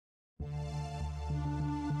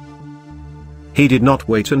He did not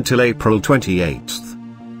wait until April 28.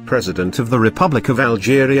 President of the Republic of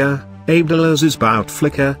Algeria, Abdelaziz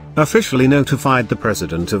Bouteflika, officially notified the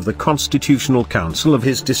President of the Constitutional Council of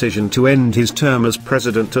his decision to end his term as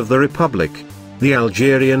President of the Republic. The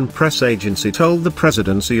Algerian press agency told the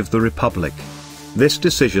Presidency of the Republic, "This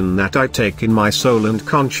decision that I take in my soul and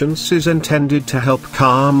conscience is intended to help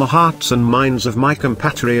calm the hearts and minds of my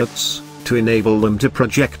compatriots, to enable them to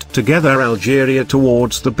project together Algeria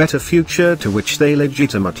towards the better future to which they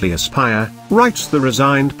legitimately aspire," writes the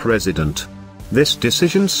resigned president. "This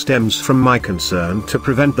decision stems from my concern to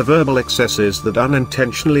prevent the verbal excesses that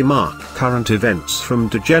unintentionally mark current events from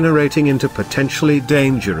degenerating into potentially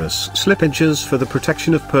dangerous slippages for the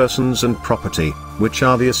protection of persons and property, which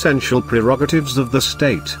are the essential prerogatives of the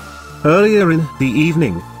state." Earlier in the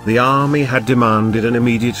evening, the army had demanded an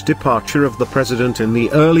immediate departure of the president in the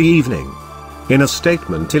early evening. In a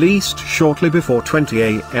statement released shortly before 20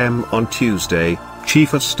 a.m. on Tuesday,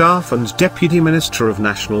 Chief of Staff and Deputy Minister of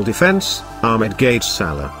National Defense, Ahmed Gaid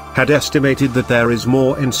Salah, had estimated that there is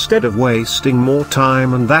more instead of wasting more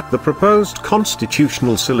time and that the proposed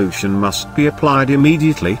constitutional solution must be applied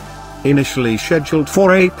immediately. Initially scheduled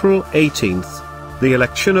for April 18, the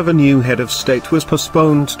election of a new head of state was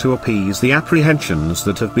postponed to appease the apprehensions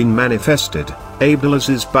that have been manifested,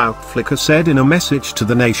 Abdelaziz Bouteflika said in a message to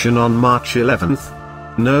the nation on March 11.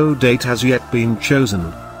 No date has yet been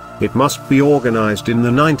chosen. It must be organized in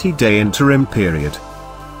the 90-day interim period.